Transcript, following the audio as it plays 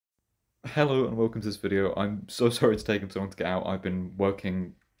Hello and welcome to this video. I'm so sorry it's taken so long to get out. I've been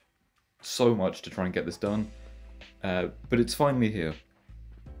working so much to try and get this done, but it's finally here.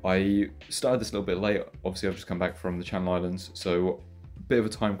 I started this a little bit late. Obviously, I've just come back from the Channel Islands, so a bit of a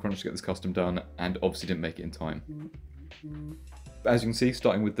time crunch to get this custom done, and obviously didn't make it in time. But as you can see,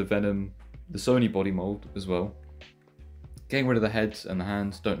 starting with the Venom, the Sony body mold as well. Getting rid of the heads and the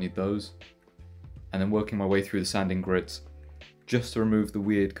hands, don't need those. And then working my way through the sanding grits, just to remove the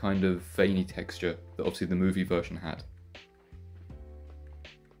weird kind of veiny texture that obviously the movie version had.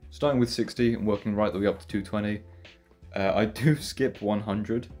 Starting with 60 and working right the way up to 220. I do skip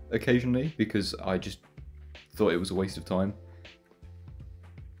 100 occasionally because I just thought it was a waste of time.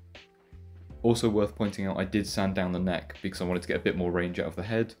 Also worth pointing out, I did sand down the neck because I wanted to get a bit more range out of the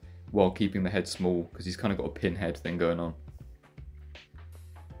head while keeping the head small because he's kind of got a pinhead thing going on.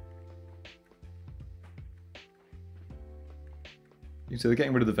 So they're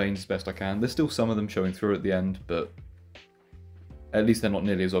getting rid of the veins as best I can. There's still some of them showing through at the end, but at least they're not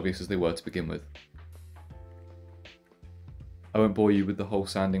nearly as obvious as they were to begin with. I won't bore you with the whole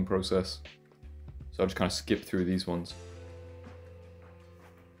sanding process, so I'll just kind of skip through these ones.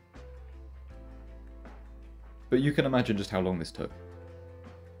 But you can imagine just how long this took.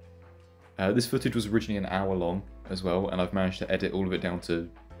 This footage was originally an hour long as well, and I've managed to edit all of it down to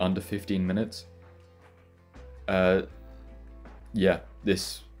under 15 minutes. Yeah,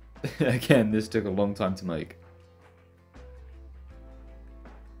 this took a long time to make.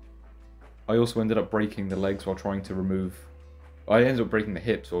 I also ended up breaking the legs while trying to remove... I ended up breaking the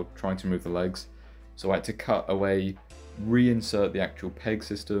hips while trying to remove the legs, so I had to cut away, reinsert the actual peg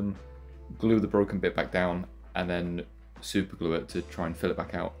system, glue the broken bit back down, and then super glue it to try and fill it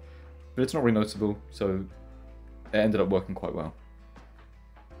back out. But it's not really noticeable, so it ended up working quite well.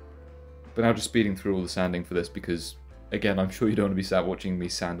 But now just speeding through all the sanding for this because, again, I'm sure you don't want to be sat watching me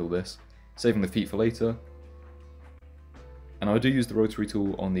sand all this. Saving the feet for later. And I do use the rotary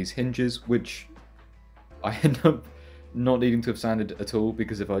tool on these hinges, which I end up not needing to have sanded at all,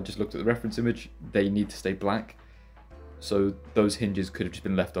 because if I just looked at the reference image, they need to stay black. So those hinges could have just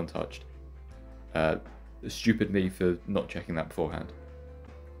been left untouched. Stupid me for not checking that beforehand.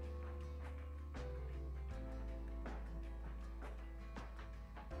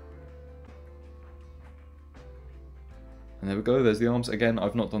 And there we go, there's the arms. Again,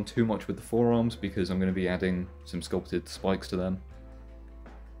 I've not done too much with the forearms because I'm going to be adding some sculpted spikes to them.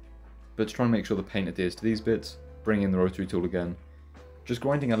 But to try and make sure the paint adheres to these bits, bring in the rotary tool again. Just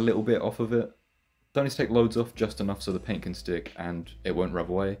grinding a little bit off of it. Don't need to take loads off, just enough so the paint can stick and it won't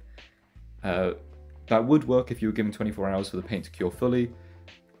rub away. That would work if you were given 24 hours for the paint to cure fully.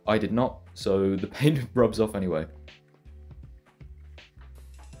 I did not, so the paint rubs off anyway.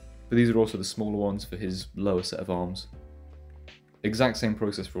 But these are also the smaller ones for his lower set of arms. Exact same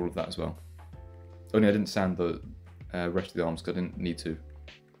process for all of that as well. Only I didn't sand the rest of the arms because I didn't need to,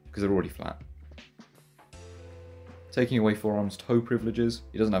 because they're already flat. Taking away forearms toe privileges.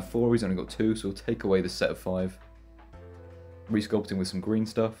 He doesn't have 4, he's only got 2, so we'll take away the set of 5. Resculpting with some green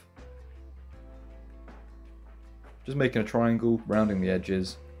stuff. Just making a triangle, rounding the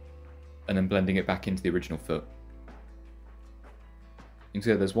edges, and then blending it back into the original foot. You can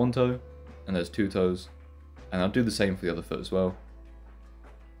see there's 1 toe, and there's 2 toes, and I'll do the same for the other foot as well.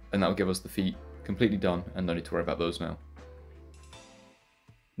 And that'll give us the feet completely done, and no need to worry about those now.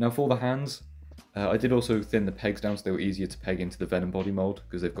 Now for the hands, I did also thin the pegs down so they were easier to peg into the Venom body mold,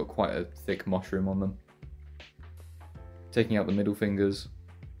 because they've got quite a thick mushroom on them. Taking out the middle fingers,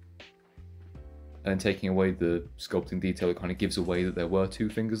 and then taking away the sculpting detail, it kind of gives away that there were 2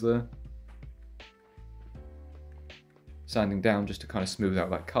 fingers there. Sanding down just to kind of smooth out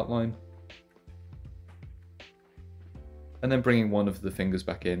that cut line. And then bringing one of the fingers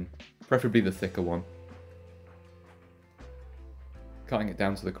back in, preferably the thicker one. Cutting it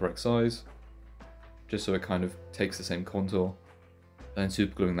down to the correct size, just so it kind of takes the same contour, and then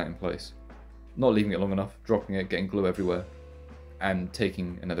super gluing that in place. Not leaving it long enough, dropping it, getting glue everywhere, and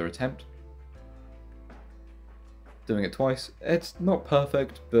taking another attempt. Doing it twice. It's not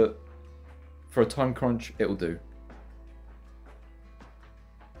perfect, but for a time crunch, it'll do.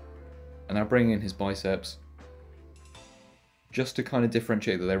 And now bringing in his biceps. Just to kind of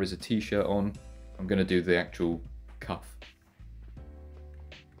differentiate that there is a t-shirt on, I'm going to do the actual cuff.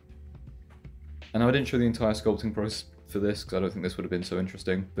 And I didn't show the entire sculpting process for this because I don't think this would have been so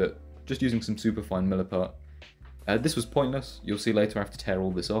interesting, but just using some super fine milliput. This was pointless, you'll see later I have to tear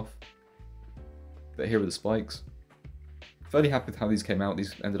all this off. But here are the spikes. Fairly happy with how these came out,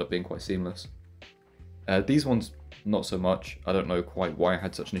 these ended up being quite seamless. These ones, not so much, I don't know quite why I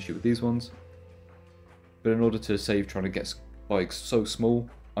had such an issue with these ones. But in order to save trying to get spikes so small,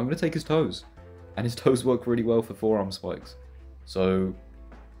 I'm going to take his toes. And his toes work really well for forearm spikes. So,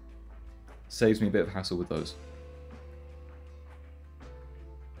 saves me a bit of hassle with those.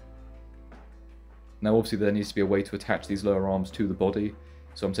 Now obviously there needs to be a way to attach these lower arms to the body,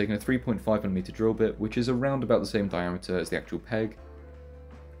 so I'm taking a 3.5mm drill bit, which is around about the same diameter as the actual peg,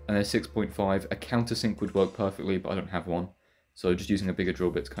 and then 6.5, a countersink would work perfectly, but I don't have one, so just using a bigger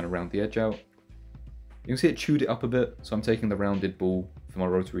drill bit to kind of round the edge out. You can see it chewed it up a bit, so I'm taking the rounded ball for my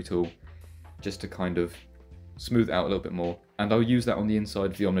rotary tool, just to kind of smooth it out a little bit more, and I'll use that on the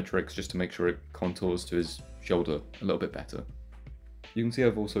inside of the Omnitrix just to make sure it contours to his shoulder a little bit better. You can see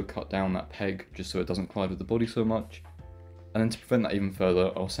I've also cut down that peg just so it doesn't collide with the body so much. And then to prevent that even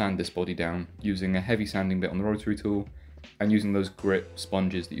further, I'll sand this body down using a heavy sanding bit on the rotary tool and using those grit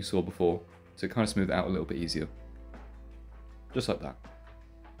sponges that you saw before to kind of smooth it out a little bit easier. Just like that.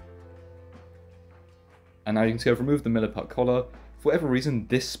 And now you can see I've removed the Milliput collar. For whatever reason,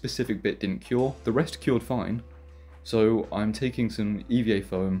 this specific bit didn't cure. The rest cured fine. So I'm taking some EVA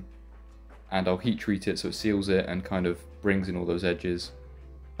foam and I'll heat treat it so it seals it and kind of brings in all those edges,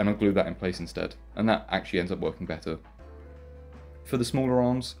 and I'll glue that in place instead, and that actually ends up working better. For the smaller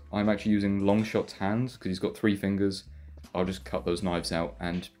arms, I'm actually using Longshot's hands, because he's got 3 fingers. I'll just cut those knives out,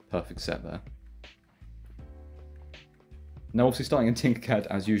 and perfect set there. Now obviously starting in Tinkercad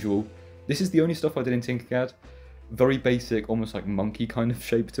as usual, this is the only stuff I did in Tinkercad. Very basic, almost like monkey kind of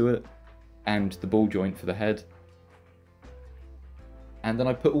shape to it, and the ball joint for the head. And then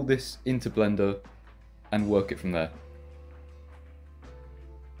I put all this into Blender and work it from there.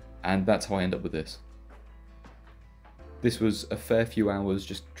 And that's how I end up with this. This was a fair few hours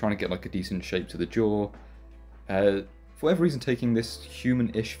just trying to get like a decent shape to the jaw. For whatever reason, taking this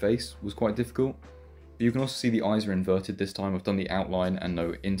human-ish face was quite difficult. But you can also see the eyes are inverted this time. I've done the outline and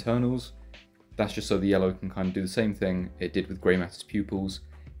no internals. That's just so the yellow can kind of do the same thing it did with Grey Matter's pupils,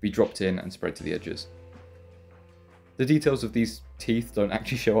 be dropped in and spread to the edges. The details of these teeth don't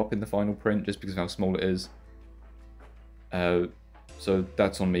actually show up in the final print just because of how small it is. So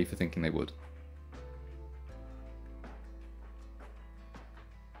that's on me for thinking they would.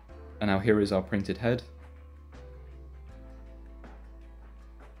 And now here is our printed head.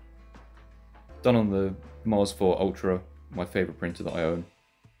 Done on the Mars 4 Ultra, my favourite printer that I own,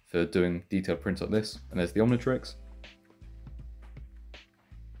 for doing detailed prints like this. And there's the Omnitrix.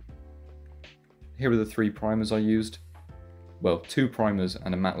 Here are the 3 primers I used. Well, 2 primers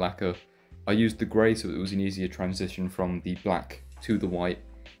and a matte lacquer. I used the grey so it was an easier transition from the black to the white,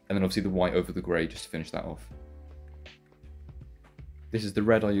 and then obviously the white over the grey just to finish that off. This is the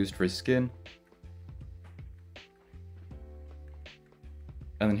red I used for his skin.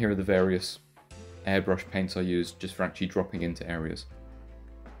 And then here are the various airbrush paints I used just for actually dropping into areas.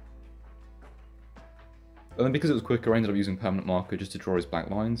 And then because it was quicker, I ended up using permanent marker just to draw his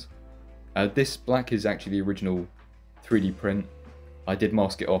black lines. This black is actually the original 3D print. I did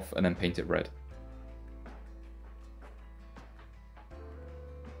mask it off and then paint it red.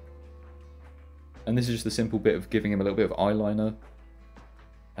 And this is just a simple bit of giving him a little bit of eyeliner.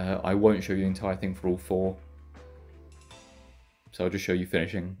 I won't show you the entire thing for all 4. So I'll just show you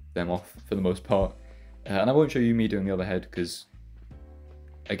finishing them off for the most part. And I won't show you me doing the other head because,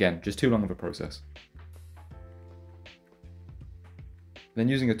 again, just too long of a process. Then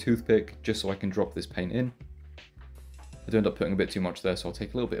using a toothpick just so I can drop this paint in. I do end up putting a bit too much there, so I'll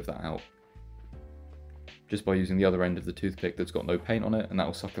take a little bit of that out. Just by using the other end of the toothpick that's got no paint on it, and that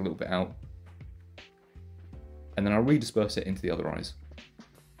will suck a little bit out. And then I'll redisperse it into the other eyes.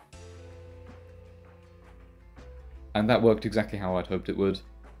 And that worked exactly how I'd hoped it would.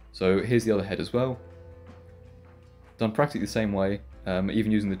 So here's the other head as well. Done practically the same way,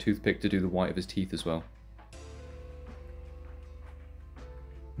 even using the toothpick to do the white of his teeth as well.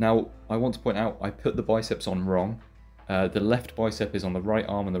 Now, I want to point out, I put the biceps on wrong. The left bicep is on the right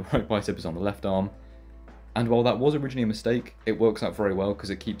arm and the right bicep is on the left arm. And while that was originally a mistake, it works out very well because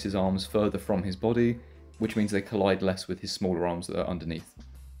it keeps his arms further from his body, which means they collide less with his smaller arms that are underneath.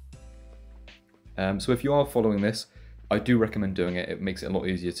 So if you are following this, I do recommend doing it. It makes it a lot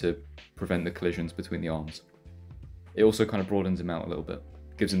easier to prevent the collisions between the arms. It also kind of broadens him out a little bit,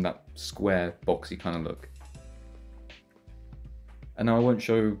 gives him that square, boxy kind of look. And now I won't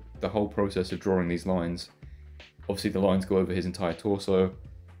show the whole process of drawing these lines. Obviously the lines go over his entire torso,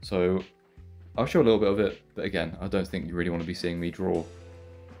 so I'll show a little bit of it, but again, I don't think you really want to be seeing me draw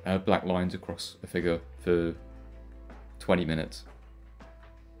black lines across a figure for 20 minutes.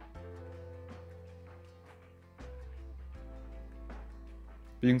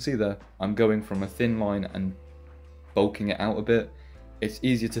 But you can see there, I'm going from a thin line and bulking it out a bit. It's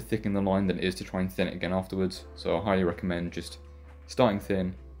easier to thicken the line than it is to try and thin it again afterwards, so I highly recommend just starting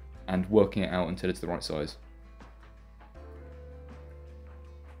thin and working it out until it's the right size.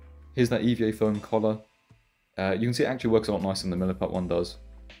 Here's that EVA foam collar. You can see it actually works a lot nicer than the Milliput one does.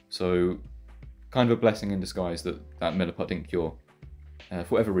 So, kind of a blessing in disguise that that Milliput didn't cure. For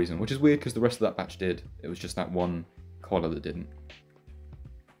whatever reason, which is weird because the rest of that batch did. It was just that one collar that didn't.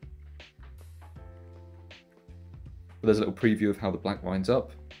 But there's a little preview of how the black lines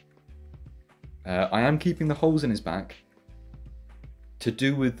up. I am keeping the holes in his back. To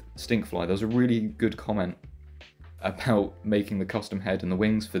do with Stinkfly, there was a really good comment about making the custom head and the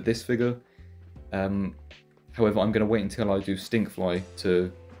wings for this figure. However, I'm going to wait until I do Stinkfly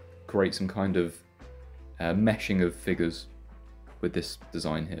to create some kind of meshing of figures with this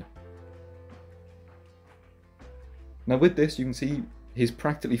design here. Now with this, you can see he's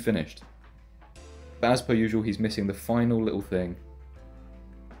practically finished. But as per usual, he's missing the final little thing,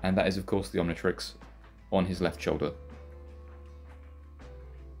 and that is of course the Omnitrix on his left shoulder.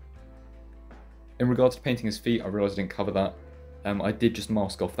 In regards to painting his feet, I realised I didn't cover that. I did just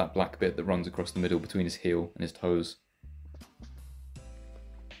mask off that black bit that runs across the middle between his heel and his toes.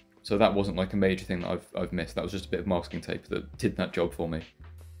 So that wasn't like a major thing that I've missed, that was just a bit of masking tape that did that job for me.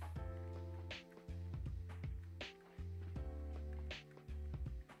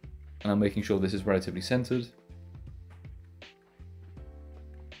 And I'm making sure this is relatively centered.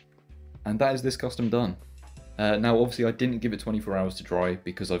 And that is this custom done. Now obviously I didn't give it 24 hours to dry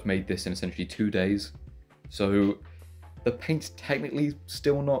because I've made this in essentially 2 days. So the paint's technically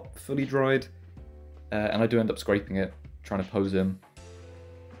still not fully dried. And I do end up scraping it, trying to pose him.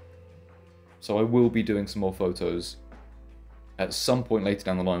 So I will be doing some more photos at some point later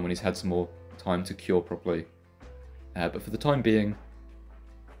down the line when he's had some more time to cure properly. But for the time being,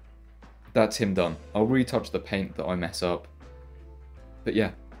 that's him done. I'll retouch the paint that I mess up. But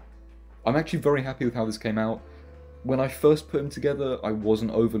yeah, I'm actually very happy with how this came out. When I first put him together, I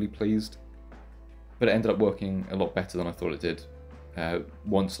wasn't overly pleased, but it ended up working a lot better than I thought it did,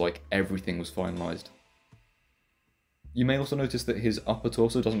 once like everything was finalised. You may also notice that his upper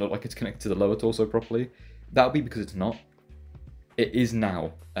torso doesn't look like it's connected to the lower torso properly. That'll be because it's not. It is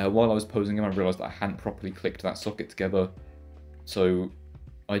now. While I was posing him, I realised that I hadn't properly clicked that socket together, so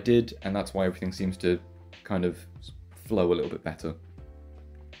I did, and that's why everything seems to kind of flow a little bit better.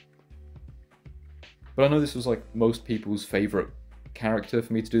 But I know this was like most people's favourite character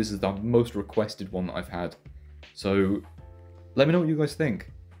for me to do. This is the most requested one that I've had. So let me know what you guys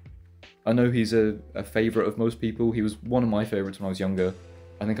think. I know he's a favourite of most people. He was one of my favourites when I was younger.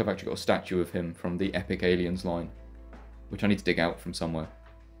 I think I've actually got a statue of him from the Epic Aliens line, which I need to dig out from somewhere.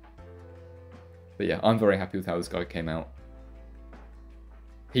 But yeah, I'm very happy with how this guy came out.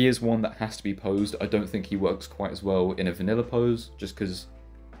 He is one that has to be posed. I don't think he works quite as well in a vanilla pose, just because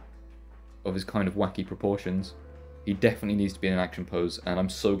of his kind of wacky proportions. He definitely needs to be in an action pose, and I'm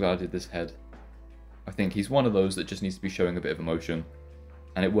so glad I did this head. I think he's one of those that just needs to be showing a bit of emotion,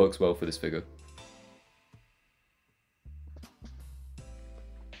 and it works well for this figure.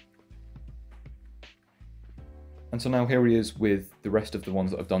 And so now here he is with the rest of the ones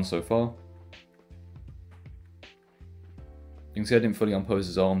that I've done so far. You can see I didn't fully unpose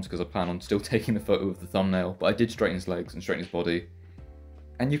his arms because I plan on still taking the photo of the thumbnail, but I did straighten his legs and straighten his body.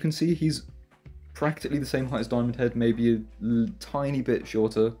 And you can see he's practically the same height as Diamond Head, maybe a tiny bit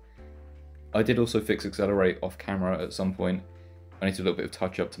shorter. I did also fix Accelerate off camera at some point. I need to do a little bit of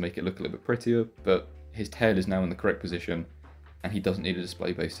touch up to make it look a little bit prettier, but his tail is now in the correct position and he doesn't need a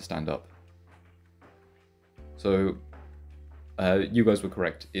display base to stand up. So you guys were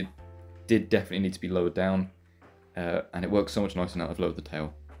correct, it did definitely need to be lowered down, and it works so much nicer now I've lowered the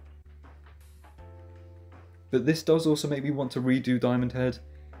tail. But this does also make me want to redo Diamond Head.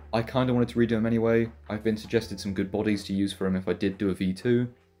 I kind of wanted to redo him anyway. I've been suggested some good bodies to use for him if I did do a V2.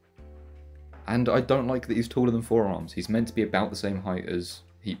 And I don't like that he's taller than Forearms. He's meant to be about the same height as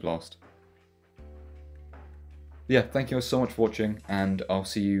Heat Blast. But yeah, thank you guys so much for watching, and I'll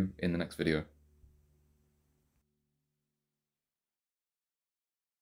see you in the next video.